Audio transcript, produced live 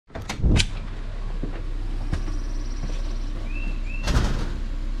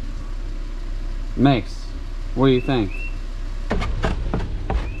Mace, what do you think?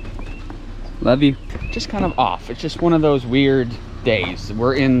 Love you. Just kind of off. It's just one of those weird days.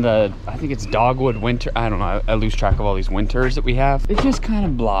 We're in the, I think it's dogwood winter. I don't know. I lose track of all these winters that we have. It's just kind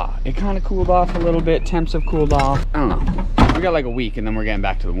of blah. It kind of cooled off a little bit. Temps have cooled off. I don't know. We got like a week and then we're getting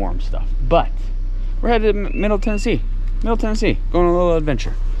back to the warm stuff. But we're headed to Middle Tennessee. Middle Tennessee. Going on a little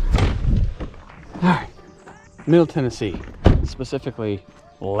adventure. All right. Middle Tennessee. Specifically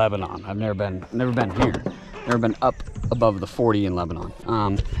Lebanon. I've never been here. Never been up above the 40 in Lebanon.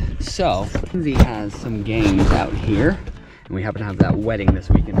 So Lindsay has some games out here, and we happen to have that wedding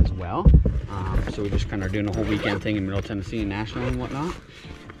this weekend as well. So we just kind of doing a whole weekend thing in Middle Tennessee and Nashville and whatnot.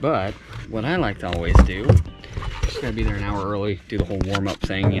 But what I like to always do, just gotta be there an hour early, do the whole warm-up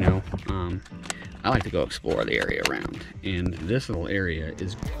thing, you know. I like to go explore the area around, and this little area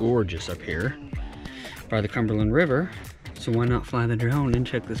is gorgeous up here by the Cumberland River. So why not fly the drone and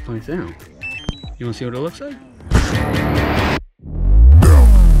check this place out? You wanna see what it looks like?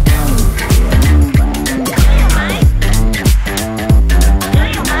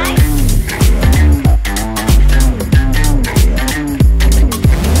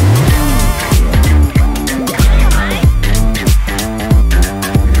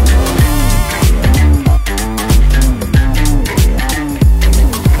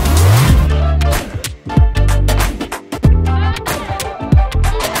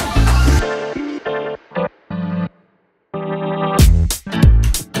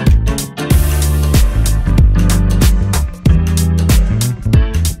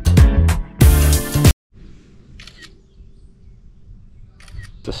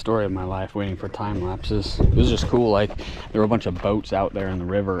 The story of my life waiting for time lapses. It was just cool. Like, there were a bunch of boats out there in the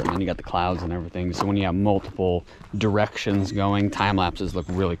river, and then you got the clouds and everything. So when you have multiple directions going, time lapses look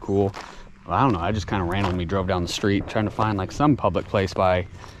really cool. Well, I don't know, I just kind of randomly drove down the street trying to find like some public place by,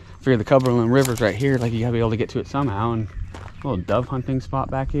 figure the Cumberland River's right here, like you gotta be able to get to it somehow. And a little dove hunting spot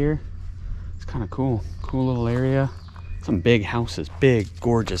back here. It's kind of cool. Cool little area. Some big houses, big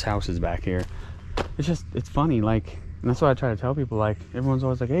gorgeous houses back here. It's just, it's funny, like, and that's why I try to tell people, like, everyone's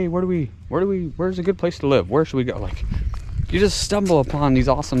always like, hey, where's a good place to live? Where should we go? Like, you just stumble upon these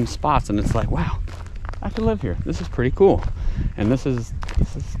awesome spots and it's like, wow, I could live here. This is pretty cool. And this is,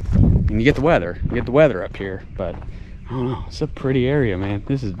 and you get the weather up here, but I don't know, it's a pretty area, man.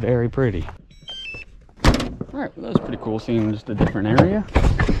 This is very pretty. All right, well, that was pretty cool seeing just a different area.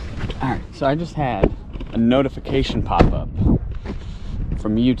 All right, so I just had a notification pop up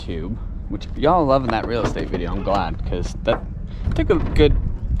from YouTube, which y'all loving that real estate video. I'm glad, because that took a good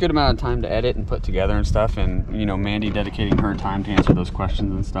amount of time to edit and put together and stuff, and you know, Mandy dedicating her time to answer those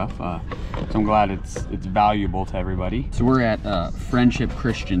questions and stuff. So I'm glad it's valuable to everybody. So we're at Friendship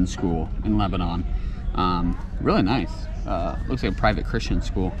Christian School in Lebanon. Really nice. Looks like a private Christian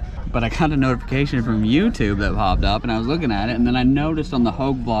school. But I got a notification from YouTube that popped up, and I was looking at it, and then I noticed on the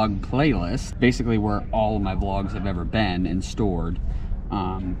Hoag vlog playlist, basically where all of my vlogs have ever been and stored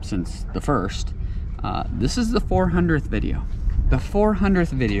since the first, this is the 400th video. The 400th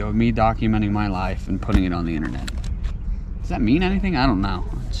video of me documenting my life and putting it on the internet. Does that mean anything? I don't know.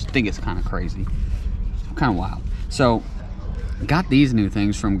 I just think it's kind of crazy. It's kind of wild. So, got these new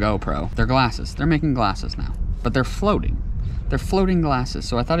things from GoPro. They're glasses. They're making glasses now. But they're floating. They're floating glasses.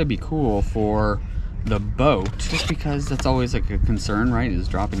 So I thought it'd be cool for the boat, just because that's always like a concern, right? Is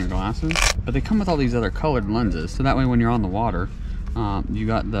dropping your glasses. But they come with all these other colored lenses. So that way when you're on the water, you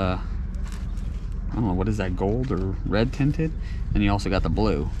got the, I don't know, what is that, gold or red tinted? And you also got the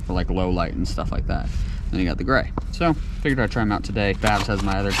blue for like low light and stuff like that. Then you got the gray. So figured I'd try them out today. Babs has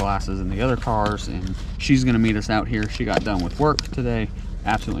my other glasses in the other cars, and she's gonna meet us out here. She got done with work today.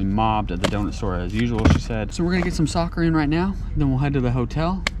 Absolutely mobbed at the donut store as usual, she said. So we're gonna get some soccer in right now, then we'll head to the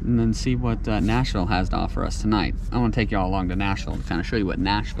hotel and then see what Nashville has to offer us tonight. I wanna take y'all along to Nashville to kind of show you what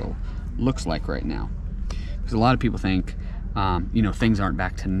Nashville looks like right now. Because a lot of people think, you know, things aren't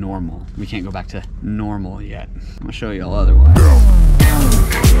back to normal. We can't go back to normal yet. I'm gonna show y'all otherwise.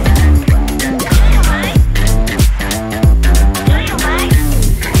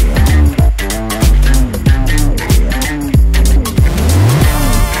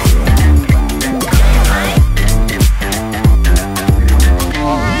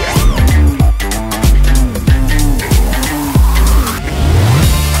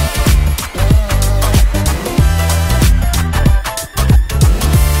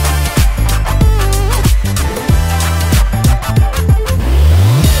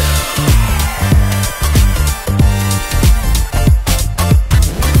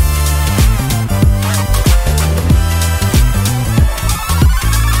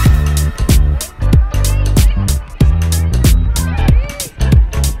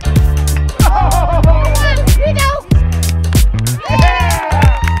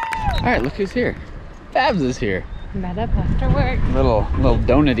 who's here. Babs is here. Met up after work. Little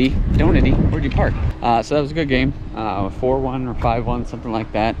donutty. Where'd you park? So that was a good game. 4-1 or 5-1, something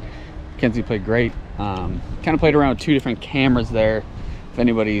like that. Kenzie played great. Kind of played around with 2 different cameras there, if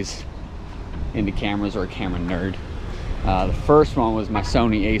anybody's into cameras or a camera nerd. The first one was my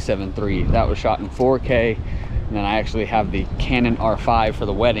Sony a7 III. That was shot in 4K. And then I actually have the Canon R5 for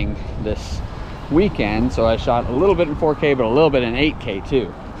the wedding this weekend. So I shot a little bit in 4K, but a little bit in 8K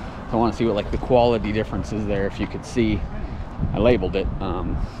too. So I want to see what like the quality difference is there, if you could see. I labeled it.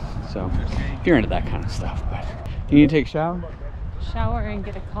 So if you're into that kind of stuff. But you need to take a shower? Shower and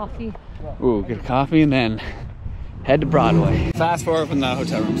get a coffee. Ooh, get a coffee and then head to Broadway. Fast forward from the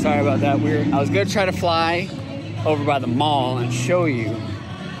hotel room. Sorry about that. I was gonna try to fly over by the mall and show you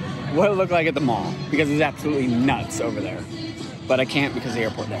what it looked like at the mall, because it's absolutely nuts over there. But I can't because of the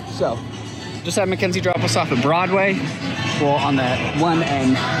airport there. So just had Mackenzie drop us off at Broadway. Well, on that one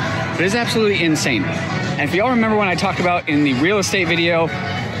end. But it's absolutely insane. And if y'all remember when I talked about in the real estate video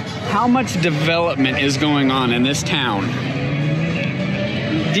how much development is going on in this town,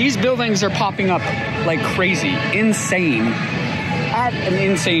 these buildings are popping up like crazy, insane, at an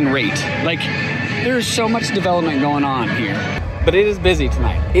insane rate. Like, there's so much development going on here. But it is busy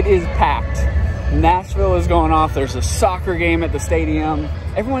tonight. It is packed. Nashville is going off. There's a soccer game at the stadium.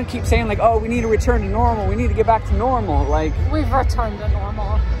 Everyone keeps saying like, oh, we need to return to normal. We need to get back to normal. Like, we've returned to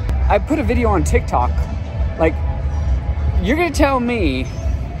normal. I put a video on TikTok. Like, you're gonna tell me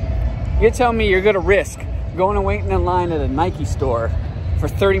you're gonna risk going and waiting in line at a Nike store for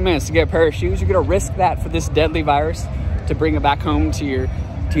 30 minutes to get a pair of shoes. You're gonna risk that for this deadly virus to bring it back home to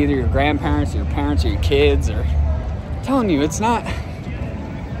either your grandparents or your parents or your kids. Or I'm telling you, it's not.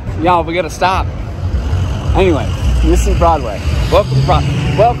 Y'all, we gotta stop. Anyway, this is Broadway. Welcome to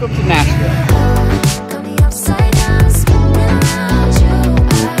Broadway. Welcome to Nashville.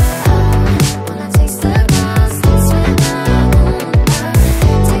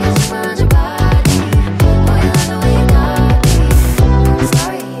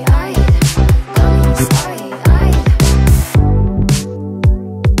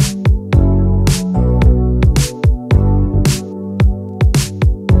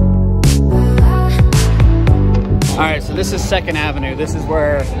 This is 2nd Avenue. This is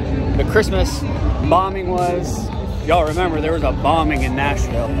where the Christmas bombing was. Y'all remember there was a bombing in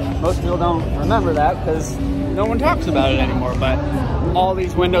Nashville. Most people don't remember that because no one talks about it anymore, but all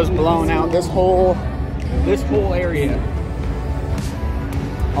these windows blown out. This whole area,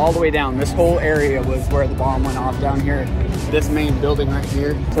 all the way down, this whole area was where the bomb went off down here. This main building right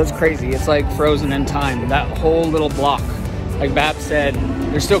here. So it's crazy. It's like frozen in time. That whole little block. Like Bab said,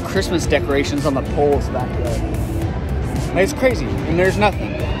 there's still Christmas decorations on the poles back there. It's crazy, and there's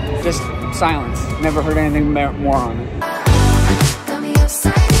nothing. Just silence. Never heard anything more on it.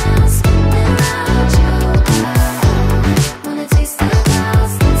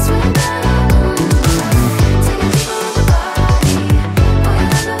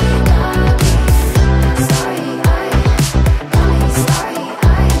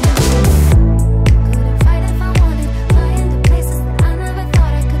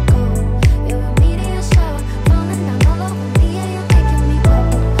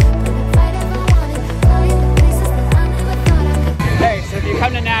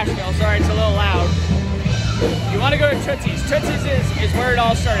 Tootsie's is where it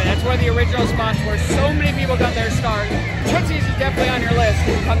all started. That's where the original spots were. So many people got their start. Tootsie's is definitely on your list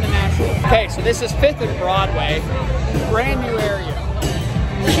if you come to Nashville. Okay, so this is 5th and Broadway. Brand new area.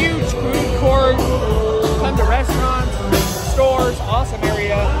 Huge food court. Tons of restaurants, stores, awesome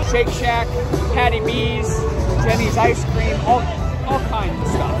area. Shake Shack, Patty B's, Jenny's Ice Cream, all kinds of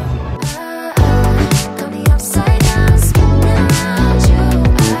stuff.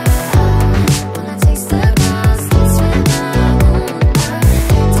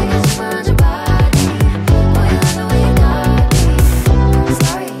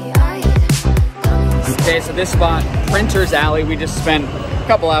 Okay, so this spot, Printer's Alley, we just spent a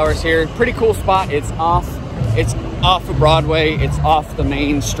couple hours here. Pretty cool spot. It's off of Broadway. It's off the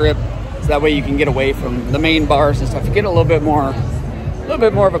main strip, so that way you can get away from the main bars and stuff. You get a little bit more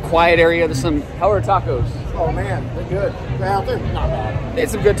of a quiet area. There's some. How are tacos? Oh man, they're good. They're out there. Not bad. They had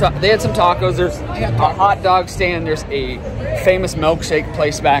some good. They had some tacos. There's a hot dog stand. There's a famous milkshake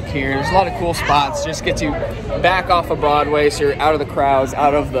place back here. There's a lot of cool spots. Just get you back off of Broadway, so you're out of the crowds,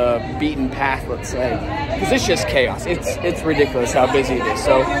 out of the beaten path, let's say. Because it's just chaos. It's ridiculous how busy it is.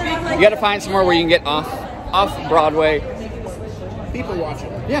 So you got to find somewhere where you can get off Broadway. People watching.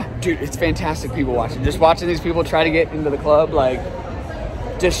 Yeah, dude, it's fantastic. People watching. Just watching these people try to get into the club, like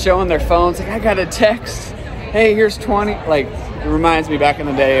just showing their phones. Like, I got a text. Hey, here's 20. Like, it reminds me back in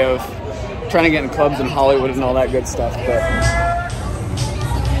the day of trying to get in clubs in Hollywood and all that good stuff, but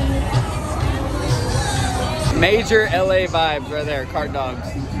major LA vibes right there, cart dogs.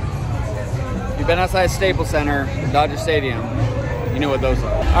 If you've been outside Staples Center, Dodger Stadium, you know what those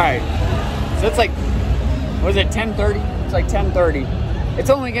are. All right, so it's like, what is it, 10:30? It's like 10:30. It's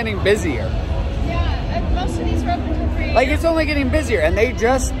only getting busier. Yeah, and most of these are open until 3 a.m. Like, it's only getting busier, and they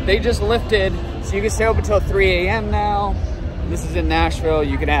just lifted, so you can stay open until 3 a.m. now. This is in Nashville.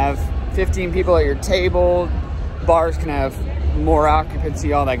 You can have 15 people at your table. Bars can have more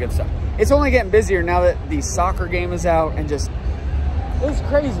occupancy, all that good stuff. It's only getting busier now that the soccer game is out, and just, it's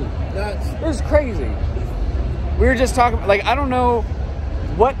crazy. It's crazy. We were just talking, like, I don't know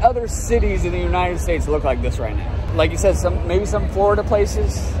what other cities in the United States look like this right now. Like you said, maybe some Florida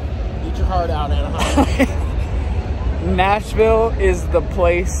places. Eat your heart out, Anaheim. Nashville is the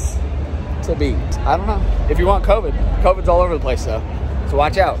place to be. I don't know. If you want COVID, COVID's all over the place though. So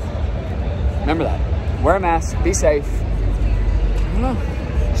watch out. Remember that. Wear a mask, be safe. I don't know.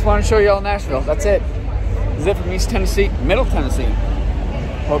 Just want to show you all Nashville. That's it. This is it from East Tennessee, Middle Tennessee.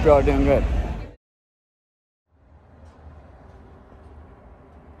 Hope y'all are doing good.